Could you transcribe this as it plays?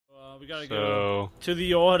we gotta go to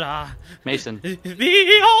the order. Mason. The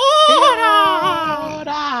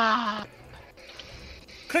order!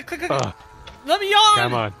 Click, click, click. Let me on!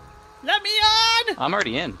 Come on. Let me on! I'm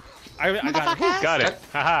already in. I got it. Got it.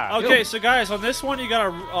 Haha. Okay, so guys, on this one you gotta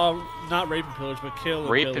not rape and pillage, but kill and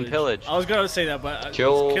Rape pillage. and pillage. I was gonna say that, but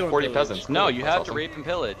Kill and 40 pillage. peasants. No, Cool. you That's have awesome. to rape and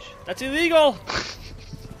pillage. That's illegal.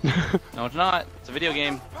 No, it's not. It's a video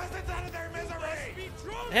game.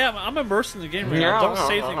 Hey, I'm immersed in the game right now. Don't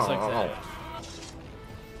say things like that.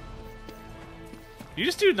 You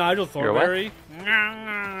just do Nigel You're what? Thornberry.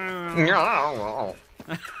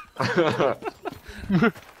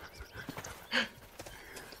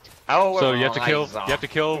 So you have to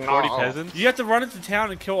kill 40 peasants. You have to run into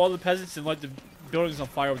town and kill all the peasants and light the buildings on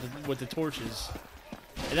fire with the torches.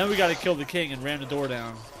 And then we gotta kill the king and ram the door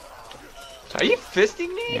down. Are you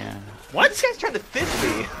fisting me? Yeah. What? This guy's trying to fist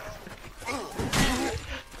me.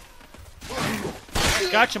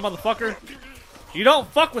 Gotcha, motherfucker. You don't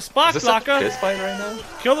fuck with Spock, Is this a Laka. fist fight right now?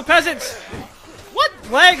 Kill the peasants. What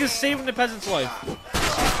lag is saving the peasant's life?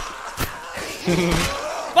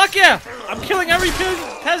 Fuck yeah! I'm killing every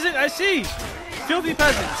peasant I see. Filthy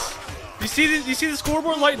peasants. You see the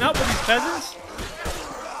scoreboard lighting up with these peasants?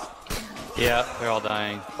 Yeah, they're all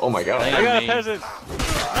dying. Oh my god. I got a peasant.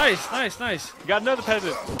 Nice, nice, nice. You got another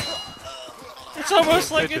peasant. It's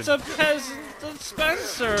almost like it's a peasant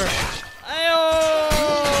dispenser. Ayo!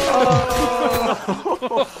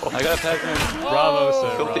 I got a peasant. Bravo,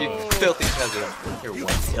 sir. Filthy peasant. Here,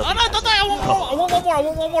 one. Oh no, don't die! I want one more! I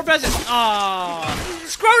want one more peasant! Ah!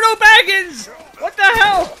 Scroto Baggins! What the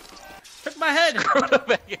hell? Took my head!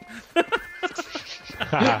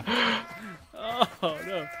 Oh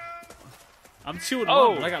no. I'm 2-1,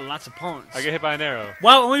 but I got lots of punts. I get hit by an arrow.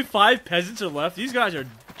 Wow, only 5 peasants are left. These guys are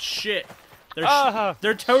shit.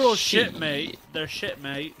 They're total shit, mate. They're shit,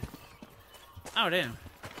 mate. Oh damn.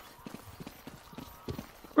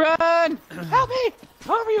 Run! Help me!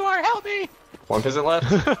 Whoever you are, help me! One peasant left.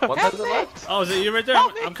 One peasant left. Oh, is it you right there?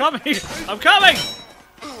 I'm coming! I'm coming!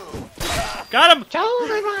 Got him!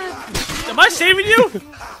 Am I saving you?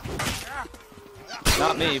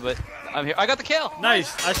 Not me, but I'm here. I got the kill!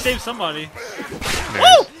 Nice. I saved somebody.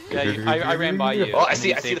 Nice. Yeah, I ran by you. Oh, I and see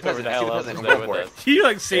you the saved whoever peasant. I see the hell peasant. else Go was for there it. with You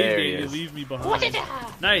like saved There me he and you is. leave me behind.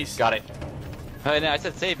 Nice. Got it. us. I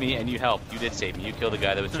said save me, and you helped. You did save me. You killed the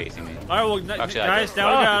guy that was chasing me. All right, well, Actually, I guys, did.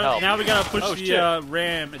 now we gotta push the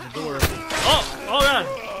ram at the door. Oh god!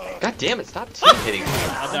 God damn it! Stop team hitting me.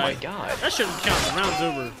 I Oh my died. god. That shouldn't count. The round's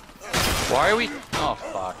over. Why are we? Oh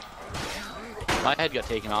fuck! My head got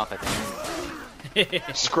taken off. I think.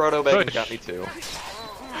 Scroto Baggins got me too.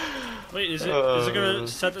 Wait, is it gonna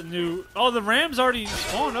set the new? Oh, the ram's already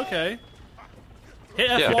spawned. Okay. Hit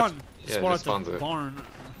F1. Yeah, Spawn it at the spawns it. barn.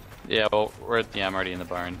 Yeah, well, I'm already in the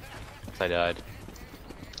barn. 'Cause I died.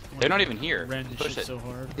 They're not even here. Ran this Push shit it. so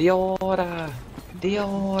hard. The order. The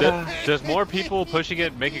order. Does more people pushing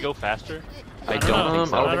it make it go faster? I don't don't know.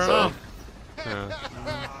 think I don't so. think so.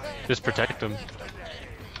 Just protect them.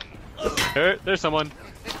 There's someone.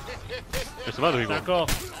 There's some other people. Back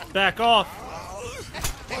off. Back off.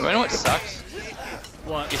 You know what sucks?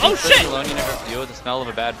 What? You Oh think shit! alone you never feel the smell of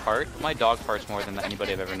a bad fart? My dog farts more than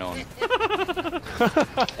anybody I've ever known.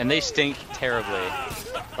 And they stink terribly.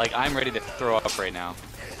 Like, I'm ready to throw up right now.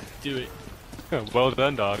 Do it. Well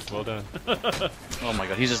done, dog. Well done. Oh my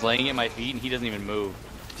god, he's just laying at my feet and he doesn't even move.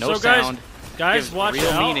 No So, guys- sound. Guys, Gives watch real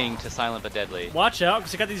out. meaning to Silent but Deadly. Watch out,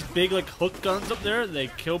 because they got these big like hook guns up there. They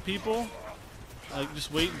kill people. Like,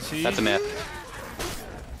 just wait and see. That's a myth.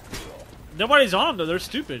 Nobody's on them though. They're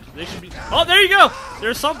stupid. They should be. Oh, there you go.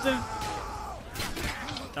 There's something.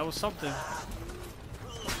 That was something.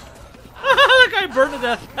 That guy burned to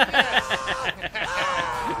death.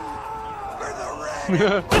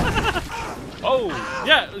 Oh!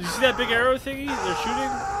 Yeah, you see that big arrow thingy? They're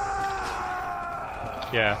shooting.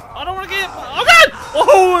 Yeah. I don't want to get. Oh god!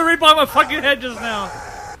 Oh, right by my fucking head just now.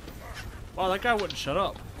 Wow, that guy wouldn't shut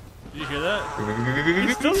up. Did you hear that?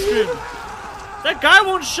 He's still screaming. That guy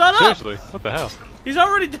won't shut up. Seriously, what the hell? He's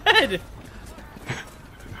already dead.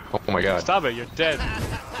 Oh my god. Stop it, you're dead.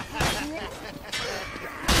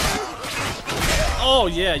 Oh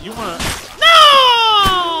yeah, you wanna? No!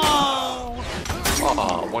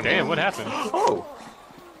 Oh, one Damn, game. what happened? Oh.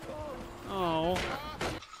 Oh.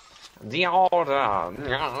 The order. I'm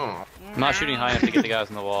not shooting high enough to get the guys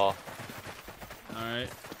on the wall. All right,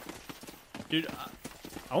 dude.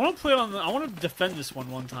 I want to play on. I want to defend this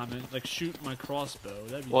one time and like shoot my crossbow.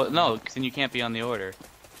 That'd be Well, fun. no, because then you can't be on the order.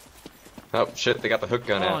 Oh shit! They got the hook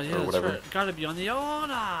gun Oh out yeah, or that's whatever. right. Gotta be on the order.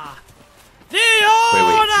 The Wait,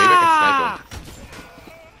 order. maybe I can snipe him.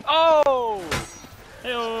 Oh!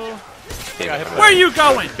 Heyo. Where are you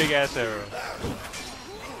going? Big ass arrow.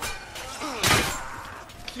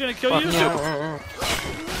 He's gonna kill you?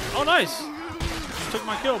 Oh, nice. He took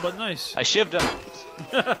my kill, but nice. I shivved him.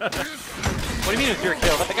 What do you mean it was your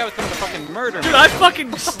kill? That guy was coming to fucking murder me. Dude, I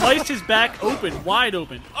fucking sliced his back open, wide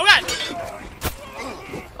open. Oh, God!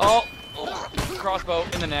 Oh, crossbow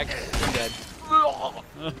in the neck. I'm dead.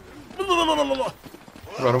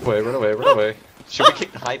 Run away, run away, run away. Should we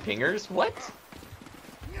kick high pingers? What?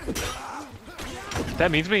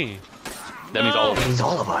 That means me. That means all of That us. means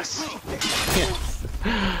all of us.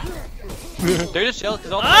 They're just jealous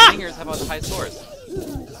because all the high fingers have the high scores.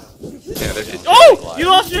 Yeah, they're just Oh! You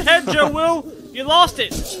lost your head, Joe Will! You lost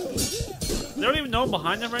it! They don't even know I'm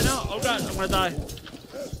behind them right now? Oh god, I'm gonna die.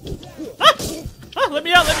 Ah! Ah, let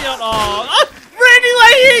me out, let me out. Oh, ah! Randy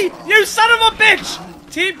Leahy! You son of a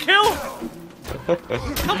bitch! Team kill!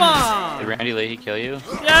 Come on! Did Randy Leahy kill you?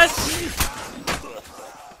 Yes!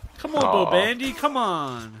 Come on, Bo Aw. Bandy, come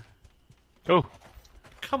on. Oh.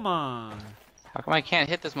 Come on. How come I can't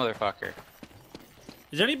hit this motherfucker?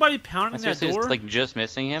 Is anybody I pounding that seriously door? just, like just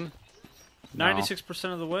missing him. No.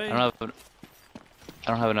 96% of the way? I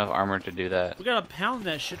don't have enough armor to do that. We gotta pound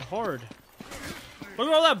that shit hard. Look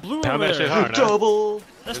at all that blue Pound over that there. shit hard, huh? double.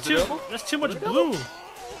 That's too much blue.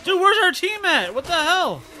 Dude, where's our team at? What the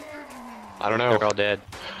hell? I don't know. They're all dead.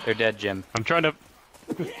 They're dead, Jim. I'm trying to...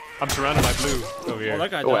 I'm surrounded by blue over here. Well,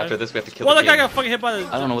 that guy Oh, died. after this we have to kill Well, the that guy king. got fucking hit by the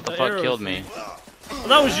I don't know what the fuck arrows. killed me. Well,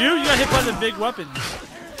 that was you? You got hit by the big weapons.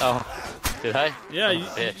 Oh, did I? Yeah,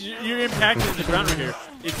 bitch. you're impacted the ground right here.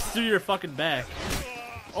 It's through your fucking back.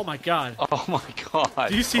 Oh my god. Oh my god.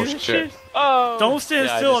 Do you see Oh, this shit. shit? Oh. Don't stand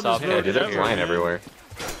Yeah, I still on just this saw road. Yeah, dude, they're ever, flying man. everywhere.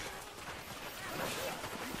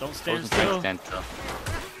 Don't stand Wasn't still. stand still.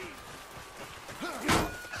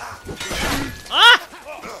 Ah!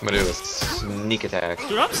 I'm gonna do a sneak attack.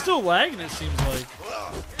 Dude, I'm still lagging, it seems like.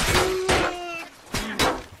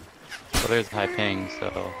 Well, there's high ping,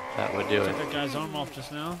 so that would do Took it. that guy's arm off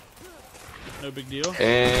just now. No big deal.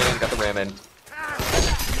 And got the ram in.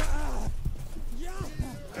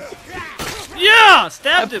 Yeah! I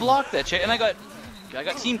Stabbed him! blocked that shit, and I got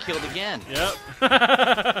team killed again. Yep.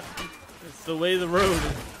 It's the way of the road.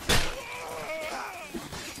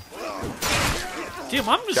 Damn,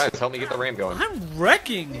 I'm just... Guys, help me get the ram going. I'm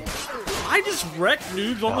wrecking. I just wreck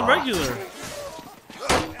noobs on the regular.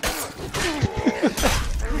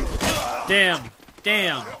 Damn.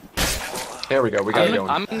 Damn. There we go. We got it going.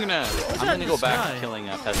 I'm gonna go back guy? to killing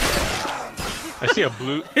peasants. I see a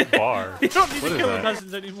blue bar. You don't need What to is kill the that?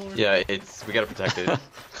 peasants anymore. Yeah, we gotta protect it.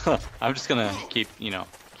 I'm just gonna keep,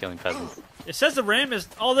 killing peasants. It says the ram is...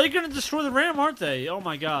 Oh, they're gonna destroy the ram, aren't they? Oh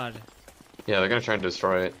my god. Yeah, they're gonna try and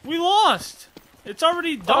destroy it. We lost! It's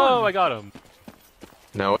already done. Oh, I got him.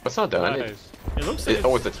 No, it's not done. Nice. It looks like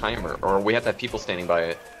Oh, it's a timer, or we have to have people standing by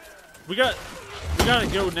it. we gotta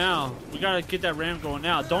go now. We gotta get that ram going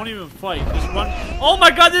now. Don't even fight. Just run. Oh my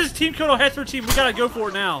god, this is team kill Hetzer team. We gotta go for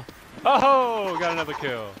it now. Oh, got another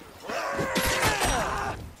kill.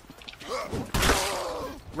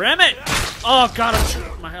 Ram it! Oh god,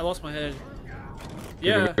 I lost my head.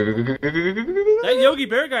 Yeah, that Yogi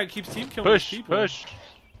Bear guy keeps team killing Push, people. push.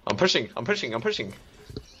 I'm pushing. I'm pushing. I'm pushing.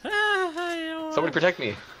 Somebody protect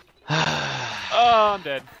me. Oh, I'm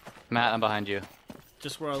dead. Matt, I'm behind you.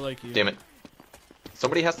 Just where I like you. Damn it.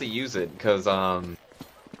 Somebody has to use it, because,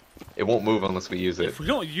 it won't move unless we use it. If we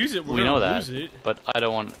don't use it, we're We gonna know that, lose it. but I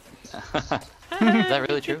don't want. Is that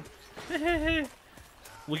really true?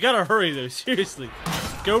 We gotta hurry though. Seriously,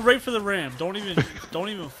 go right for the ram. Don't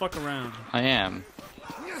even fuck around. I am.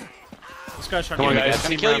 This guy's trying Come on, to guys. I'm gonna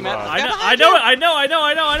Team kill you, Matt. Ramrod.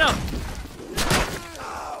 I know.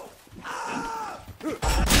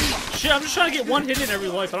 Shit, I'm just trying to get one hit in every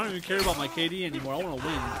life. I don't even care about my KD anymore. I want to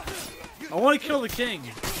win. I want to kill the king.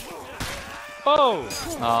 Oh!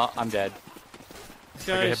 I'm dead. These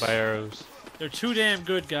I get hit guys, by arrows. they're too damn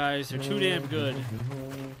good, guys. They're too damn good.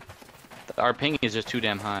 Our ping is just too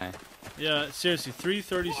damn high. Yeah, seriously,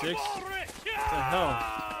 336. What the hell?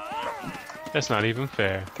 That's not even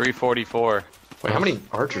fair. 344. Wait, how many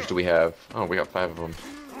archers do we have? Oh, we got 5 of them.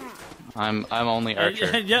 I'm only archer.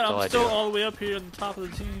 And yet That's all I'm I still do. all the way up here on the top of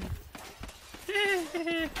the team.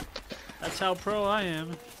 That's how pro I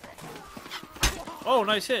am. Oh,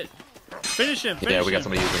 nice hit. Finish him. Finish Yeah, we got him.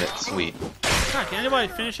 somebody using it. Sweet. God, can anybody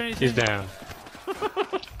finish anything? He's down.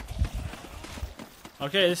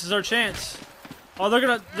 Okay, this is our chance. Oh,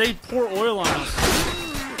 they pour oil on us.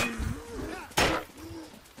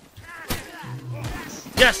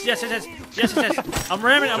 Yes. I'm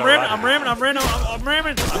ramming. I'm gonna die, but I'm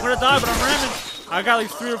ramming. I got like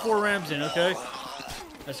 3 or 4 rams in, okay?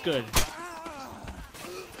 That's good.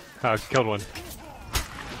 Killed one.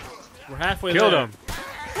 We're halfway Killed there. him.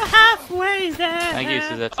 We're halfway there. Thank you,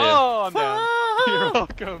 Suzette. Oh, I'm down. You're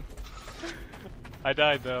welcome. I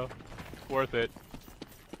died though. Worth it.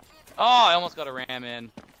 Oh, I almost got a ram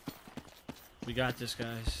in. We got this,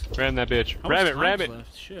 guys. Ram that bitch. How Ram much it, ram time's it.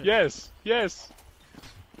 left? Shit. Yes, yes.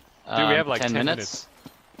 Dude, we have like 10 10 minutes.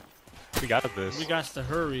 We got this. We got to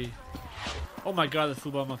hurry. Oh my god, that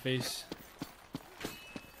flew by my face.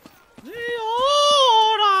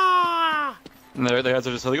 Leona! And their guys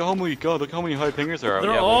are just like, oh my god, look how many high pingers there are.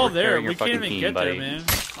 They're Yeah, well, all we're there. carrying We your can't fucking even team, get buddy. there, man.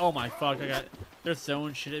 Oh my fuck, they're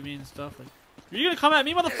throwing shit at me and stuff. Like, are you gonna come at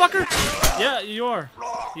me, motherfucker? Yeah, you are.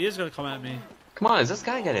 He is gonna come at me. Come on, is this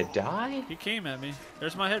guy gonna die? He came at me.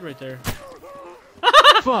 There's my head right there.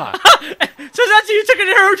 Fuck. So that's you took an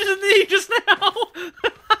arrow to the knee just now.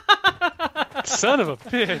 Son of a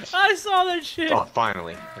bitch. I saw that shit. Oh,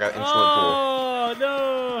 finally. I got insolent pool. Oh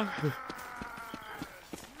no.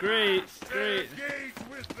 Great, great.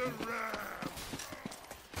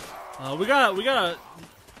 We gotta.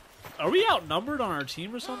 Are we outnumbered on our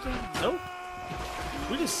team or something? Nope.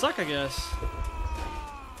 We just suck, I guess.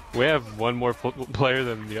 We have one more player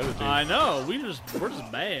than the other team. I know. We're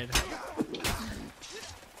just bad.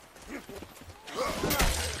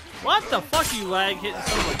 What the fuck, you lag hitting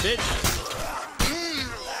son of a bitch?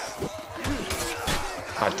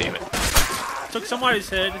 God damn it. Took somebody's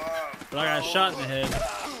head, but I got a shot in the head.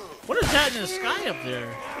 What is that in the sky up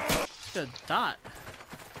there? It's a dot.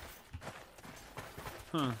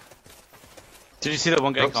 Huh. Did you see that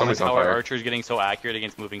one guy Oh, comment somebody's on how our fire. archer's getting so accurate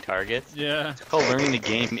against moving targets? Yeah. It's called learning the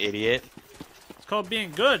game, idiot. It's called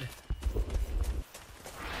being good.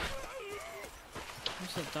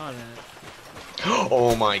 Where's that dot at?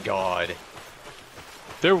 Oh my god.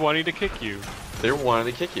 They're wanting to kick you. They're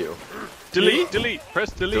wanting to kick you. Delete, delete, press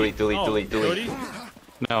delete. Delete, delete, Oh, delete, delete. Cody?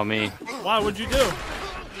 No, me. Why? What'd you do?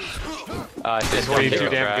 I said one Being hero too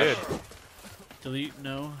damn trash. good. Delete?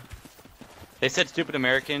 No. They said stupid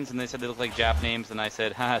Americans, and they said they look like Jap names, and I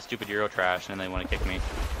said, haha, stupid Euro trash, and they want to kick me.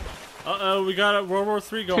 Uh-oh, we got a World War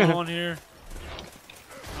III going on here.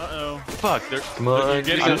 Uh-oh. Fuck, they're, Come on. you're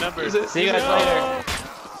getting a number. See you guys later.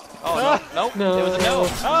 Oh, no. Nope. No. It was a no.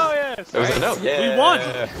 Oh, yes. It was a no. Yeah. We won!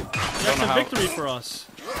 Don't That's know a how- victory for us.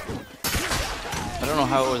 I don't know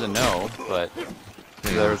how it was a no, but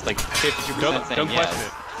there was like 52% Don't saying question yes.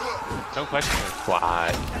 it. Don't question it.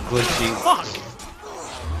 What? Glitchy. Fuck!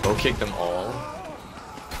 Go kick them all.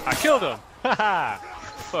 I killed him. Haha.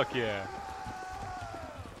 Fuck yeah.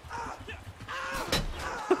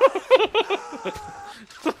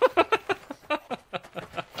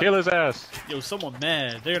 Kill his ass. Yo, someone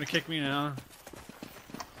mad. They're gonna kick me now.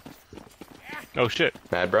 Oh shit.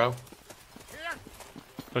 Mad bro?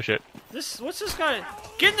 Oh shit. What's this guy?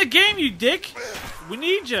 Get in the game, you dick! We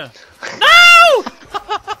need you. No!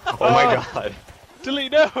 Oh my god.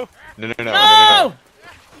 Delete, no. No, no, no, no, no, No!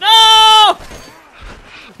 No!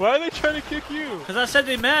 Why are they trying to kick you? Cause I said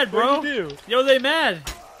they mad, bro. What'd you do? Yo, they mad.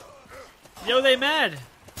 Yo, they mad.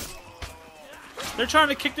 They're trying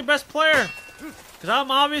to kick the best player. Cause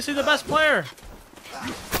I'm obviously the best player.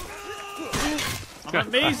 I'm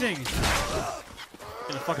amazing. Get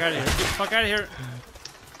the fuck out of here. Get the fuck out of here.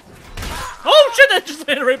 Oh shit, that just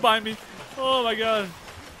landed right by me. Oh my god.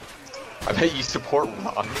 I bet you support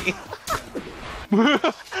Robbie.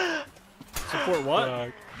 Support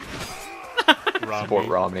what? Support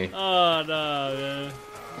Romney. Oh no, man.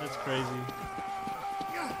 That's crazy.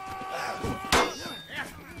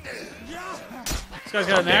 This guy's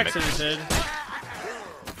got an axe in his head.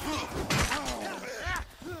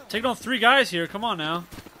 Taking on 3 guys here. Come on now.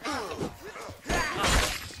 Oh,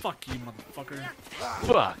 fuck you, motherfucker.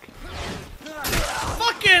 Fuck.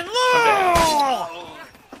 Fucking low!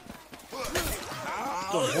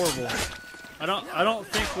 Doing horrible. I don't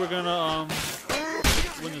think we're gonna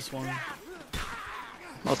win this one.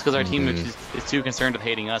 Well, it's because our team is too concerned with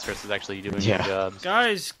hating us versus actually doing Yeah. good jobs.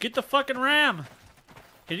 Guys, get the fucking ram.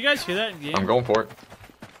 Can you guys hear that in game? I'm going for it.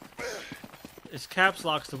 It's caps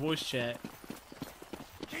locks the voice chat.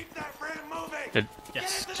 Keep that ram moving!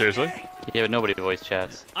 Yes. Seriously? Yeah, but nobody voice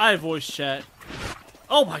chats. I voice chat.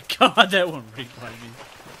 Oh my god, that one right by me.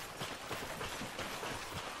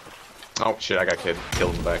 Oh shit, I got killed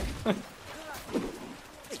in the back.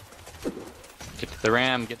 Get to the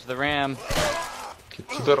ram, get to the ram. Get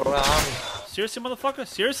to the ram. Seriously, motherfucker?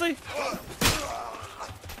 Seriously?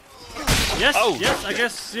 Yes, Oh. yes, I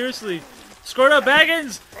guess seriously. Squirtle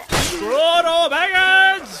Baggins! Squirtle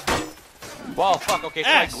Baggins! Wow, fuck, okay, so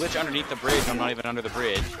Ass. I glitch underneath the bridge, I'm not even under the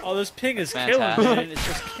bridge. Oh, this ping is Fantastic. killing, man. It's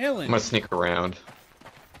just I'm killing. gonna sneak around.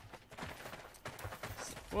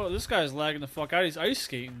 Whoa, this guy's lagging the fuck out. He's ice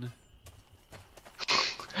skating.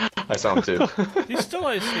 I saw him too. He's still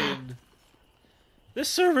ice skating. This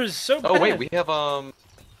server is so bad. Oh wait, we have a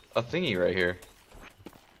thingy right here.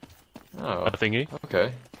 Oh. A thingy?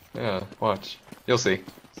 Okay. Yeah. Watch. You'll see.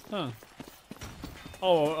 Huh.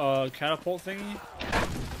 Oh, catapult thingy?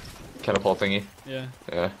 Catapult thingy. Yeah.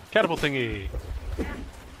 Yeah. Catapult thingy.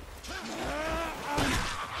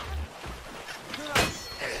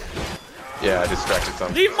 Yeah, I distracted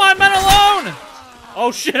some. Leave my men alone!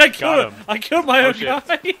 Oh shit, I killed Got him. him. I killed my own shit.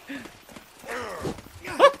 guy.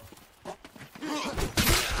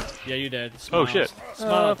 Yeah, you dead. Oh Smiles. shit.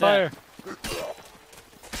 Smile at Fire.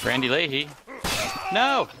 that. Randy Leahy.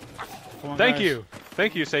 No! Come on, Thank guys. you.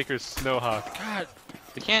 Thank you, Saker's Snowhawk. God,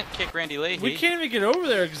 We can't kick Randy Leahy. we can't even get over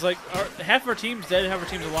there because like half our team's dead, half our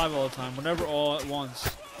team's alive all the time. Whenever all at once.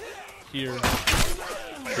 Here.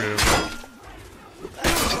 True.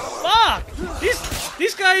 Fuck!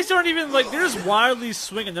 These guys aren't even like they're just wildly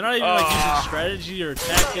swinging. They're not even like using strategy or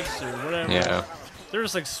tactics or whatever. Yeah. They're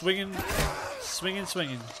just like swinging. Go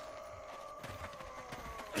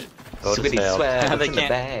to Sweetie sale. swag, They what's in the can't-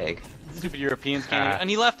 bag? Stupid Europeans can't. And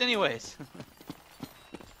he left anyways.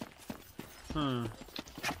 Hmm.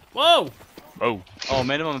 Whoa! Oh. Oh,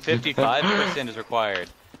 minimum 55% is required.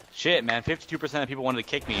 Shit, man. 52% of people wanted to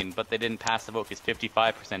kick me, but they didn't pass the vote because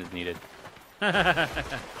 55% is needed.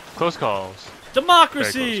 Close calls.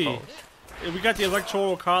 Democracy! Very close Yeah, we got the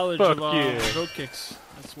electoral college Fuck of yeah. vote kicks.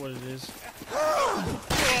 That's what it is.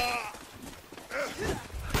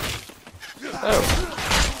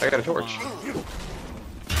 Oh, I got a torch.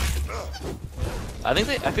 I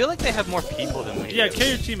feel like they have more people than we Yeah, do. kill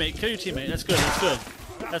your teammate. Kill your teammate. That's good. That's good.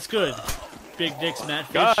 That's good. Big dicks, Matt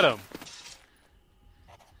Fish. Got him.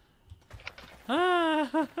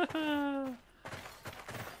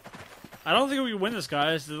 I don't think we can win this,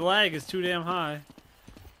 guys. The lag is too damn high.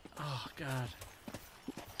 Oh God.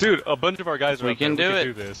 Dude, a bunch of our guys are We up there. can do we it. Can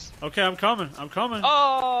do this. Okay, I'm coming. I'm coming.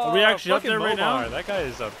 Oh! Are we actually up fucking there right now? Bomar, that guy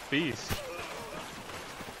is a beast.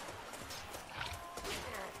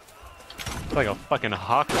 Like a fucking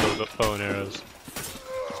hawk with those bow and arrows.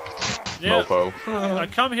 Yeah. Mofo. I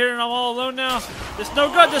come here and I'm all alone now. This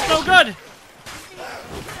no good. This no good.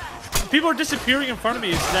 People are disappearing in front of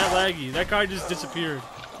me. It's that laggy. That guy just disappeared.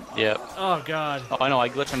 Yep. Oh God. Oh, I know. I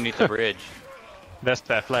glitched underneath the bridge. That's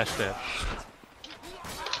that flash step.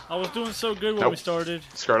 I was doing so good when Nope. we started.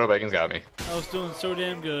 Scarlet Bacon's got me. I was doing so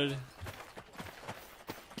damn good.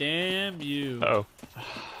 Damn you. Uh-oh.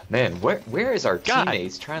 Man, where is our God.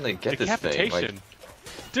 teammates trying to get this thing? Decapitation.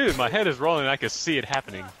 Dude, my head is rolling and I can see it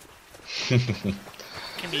happening.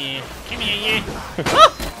 Come here. Come here, you.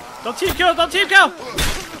 Ah! Don't team kill. Don't team kill.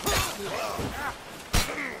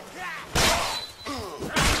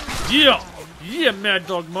 Yeah. Yeah, Mad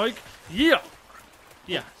Dog Mike. Yeah.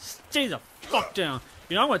 Yeah. Stay the fuck down.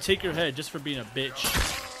 You know, I'm gonna take your head just for being a bitch.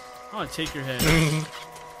 I'm gonna take your head.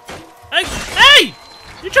 Hey! Hey!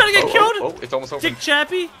 You trying to get killed? Oh, it's almost over. Dick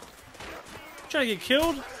Chappie? Trying to get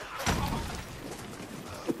killed?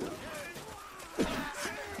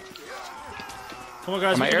 Come on,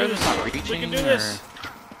 guys. My We can do arrows this. not We reaching. can do this.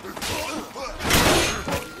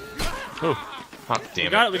 Oh, Oh, damn We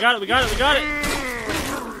got it. We got it. We got it. We got it.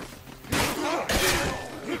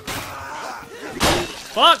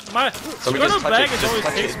 Fuck my. Somebody just Scarlet touch it, Baggage just always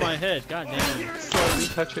touch takes it. my head. God damn it. Slowly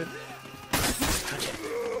touch it.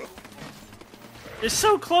 It's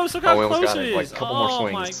so close. Look Oh, how we almost close got it it. Like, is. couple more Oh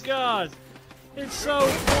my swings. god. It's so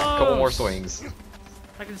close. Couple more swings.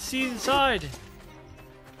 I can see inside.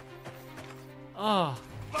 Oh.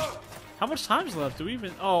 How much time's left? Do we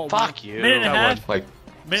even? Oh, Fuck you. Minute and a Got half. Like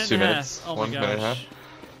Minute 2 and a minutes. half. Oh my 1 minute and a half. gosh.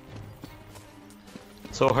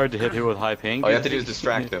 So hard to hit people with high ping. All you have to do is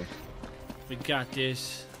distract them. We got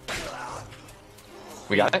this.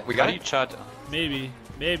 We got it. We How got do you it. chat? Maybe.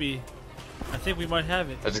 Maybe. I think we might have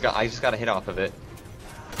it. I just got a hit off of it.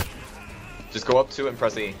 Just go up to it and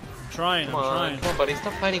press E. I'm trying. Come I'm on, trying. come on, buddy.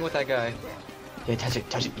 Stop fighting with that guy. Yeah, touch it.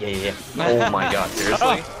 Touch it. Yeah, yeah, yeah. Oh my god,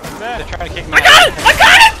 seriously? They're trying to kick me. I got it! I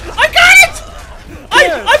got it! I got it!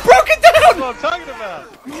 I broke it that's down! what I'm talking about.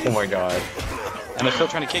 Oh my god. And they're still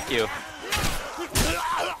trying to kick you.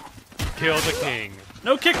 Kill the king.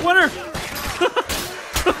 No kick winner!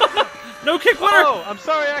 No kick winner! Oh, I'm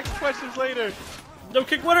sorry. I asked questions later. No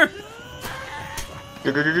kick winner!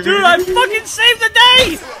 Dude, Dude, I fucking saved the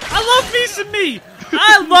day! I love me some me!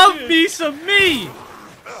 I love me some me!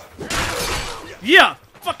 Yeah!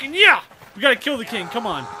 Fucking yeah! We gotta kill the king, come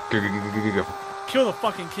on. Go. Kill the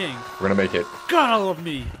fucking king. We're gonna make it. God, I love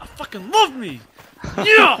me. I fucking love me!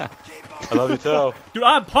 Yeah! I love you too. Dude,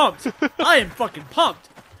 I'm pumped. I am fucking pumped.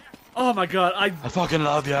 Oh my god, I I fucking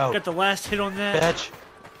love you. got the last hit on that. Bitch.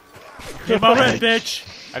 Get my red, bitch.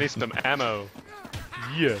 I need some ammo.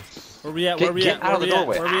 Yes. Where we at? Where we Get at? out Where of the we at?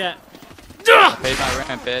 doorway. Where we at? Paid my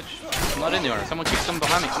rent, bitch. I'm not in the door. Someone keep someone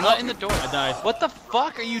behind me. I'm not in the door. I died. What the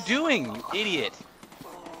fuck are you doing, you idiot?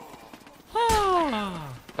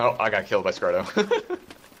 Oh, I got killed by Scroto.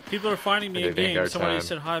 People are finding me I in did game. Vanguard Somebody time.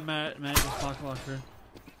 said hi, Matt. Matt is pocket locker.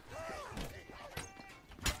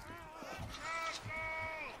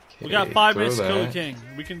 We got 5 minutes to kill the king.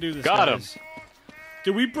 We can do this. Got guys.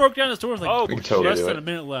 Dude, we broke down this door with like Oh, we can totally less do than it. a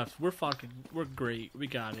minute left. We're great. We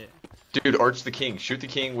got it. Dude, arch the king. Shoot the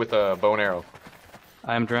king with a bow and arrow.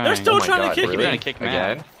 I'm drowning. They're still Oh my trying God, to kick really? me. Trying to kick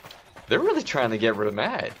Matt. Again? They're really trying to get rid of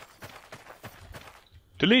Matt.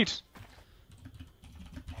 Delete.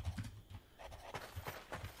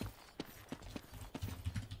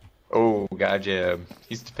 Oh, God, yeah.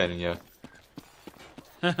 He's defending you.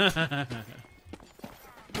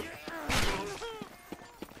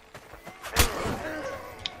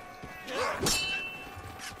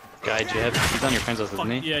 Guy Jeb. He's on your friends list, Fuck,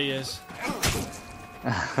 isn't he? yeah, he is.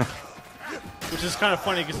 Which is kind of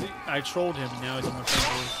funny because I trolled him and now he's on my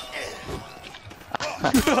friends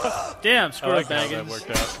list. Damn, I screw like up how that Baggins. worked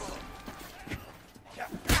out.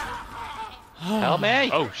 Help me!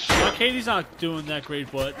 Oh shit. My Katie's not doing that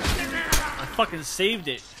great, but I fucking saved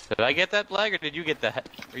it. Did I get that Blag or did you get that?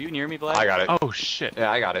 Are you near me, Blag? I got it. Oh shit.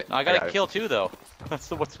 Yeah, I got it. I got a it. kill too, though.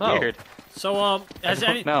 That's what's Oh. weird. So has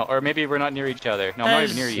any No, or maybe we're not near each other. No, I'm not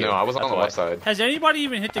even near you. No, I was on That's the why. left side. has anybody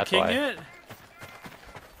even hit the That's king why. yet?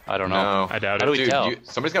 I don't know. No. I doubt How do it. we Dude, tell?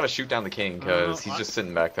 somebody's got to shoot down the king because he's I- just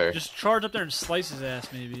sitting back there. Just charge up there and slice his ass,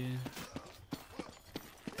 maybe.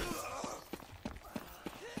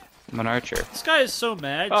 I'm an archer. This guy is so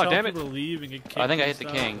mad. Oh, telling damn it. people to leave and get kicked. I think I and hit the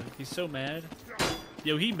stuff. king. He's so mad.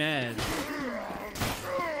 Yo, he mad.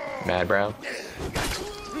 Mad Brown.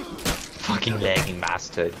 Fucking lagging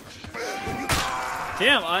bastard.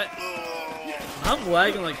 Damn, I'm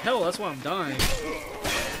lagging like hell. That's why I'm dying.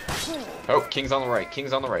 Oh, king's on the right.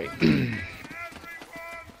 King's on the right.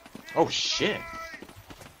 Oh, shit.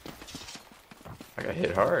 I got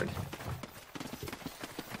hit hard.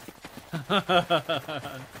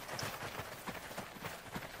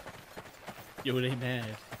 Yo, they mad.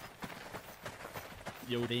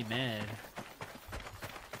 Yo, they mad.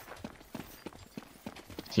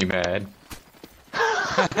 You mad?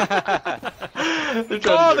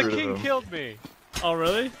 Oh, the king killed me. Oh,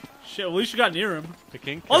 really? Shit, well, at least you got near him. The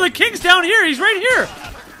king. Oh, the killed me. king's down here. He's right here.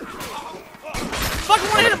 Fuck, I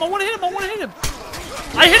want to hit him. I want to hit him. I want to hit him.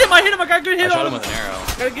 I hit him. I hit him. I got a good I hit shot on him him. with an arrow.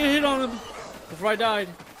 Got a good hit on him before I died.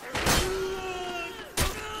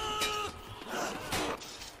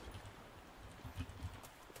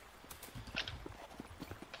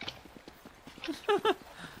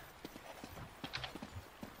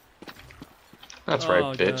 That's Oh,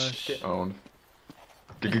 right, bitch. gosh. Get owned.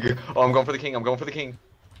 Oh, I'm going for the king. I'm going for the king.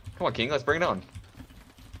 Come on, king. Let's bring it on.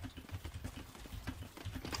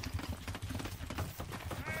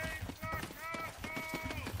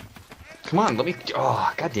 Come on, let me.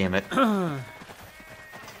 Oh, god damn it.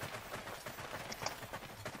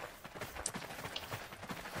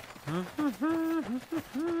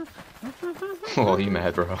 Oh, you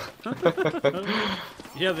mad, bro.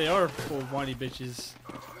 Yeah, they are full whiny bitches.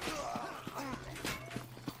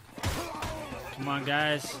 Come on,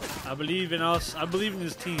 guys. I believe in us. I believe in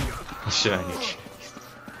this team. Shit, I need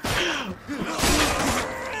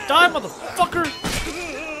Die, motherfucker!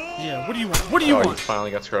 Yeah, what do you want? What do you Oh, you want?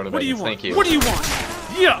 finally got screwed. What do you want? Thank you. What do you want?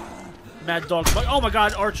 Yeah! Mad dog. Oh my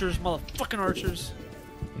god, archers. Motherfucking archers.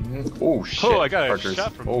 Oh, shit. Oh, I got a Archers.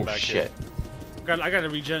 shot from Oh, back shit. I gotta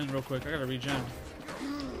regen real quick. I gotta regen.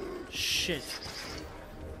 Shit.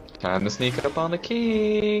 Time to sneak up on the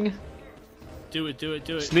king. Do it, do it,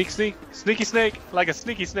 do it. Sneaky snake, like a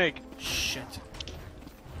sneaky snake. Shit.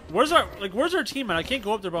 Where's our team at? I can't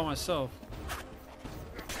go up there by myself.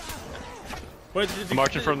 Wait, I'm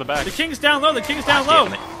marching from the back. The king's down low. The king's down low.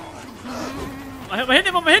 Damn it. I'm hitting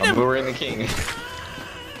him. I'm hitting I'm him. luring the king.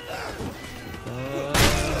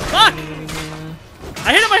 Fuck! I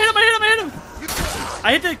hit him. I hit him. I hit him. I hit him.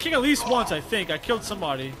 I hit the king at least once. I think I killed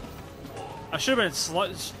somebody. I should have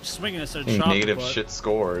been swinging instead of chopping. Negative but... shit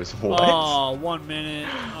scores. What? Oh, 1 minute.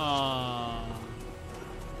 Oh.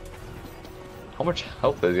 How much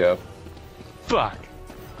health does he have? Fuck.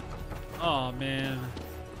 Oh man.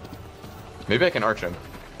 Maybe I can arch him.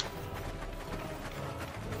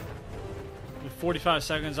 With 45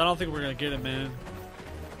 seconds, I don't think we're gonna get it, man.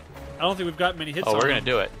 I don't think we've got many hits. Oh, on we're gonna him.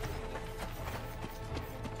 do it.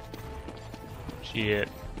 Shit.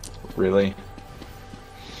 Really?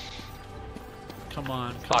 Come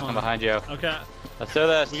on, come Fuck, I'm on. behind you. Okay, Let's do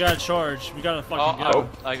this. we gotta charge. We gotta fucking Oh, go.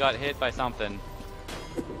 I got hit by something.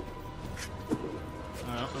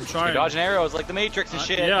 Alright, I'm trying. Dodging arrows like the Matrix and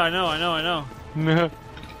shit. Yeah, I know.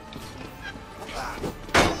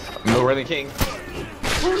 No running king.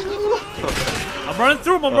 I'm running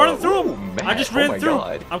through him. I'm running through ooh, him. Matt, I just oh ran my through.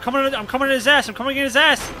 God. I'm coming in his ass. I'm coming in his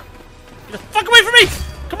ass. Get the fuck away from me!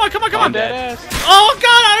 Come on. I'm dead. Oh god,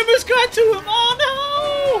 I almost got to him.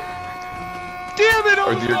 Oh Damn it!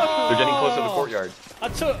 Or they're getting close to the courtyard. no! I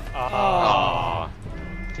took. Ah,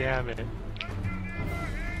 Damn it.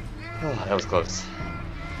 that was close.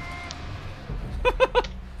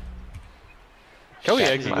 Can we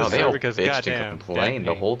exit Wow, this they server all because bitched and goddamn. complained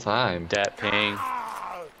the whole time. Dat ping.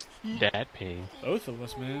 Dat ping. Both of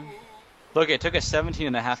us, man. Look, it took us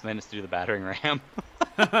 17.5 minutes to do the battering ram.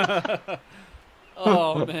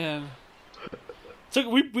 Oh man.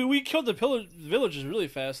 We killed the villagers really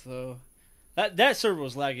fast though. That server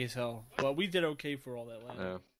was laggy as hell, but we did okay for all that lag. Yeah.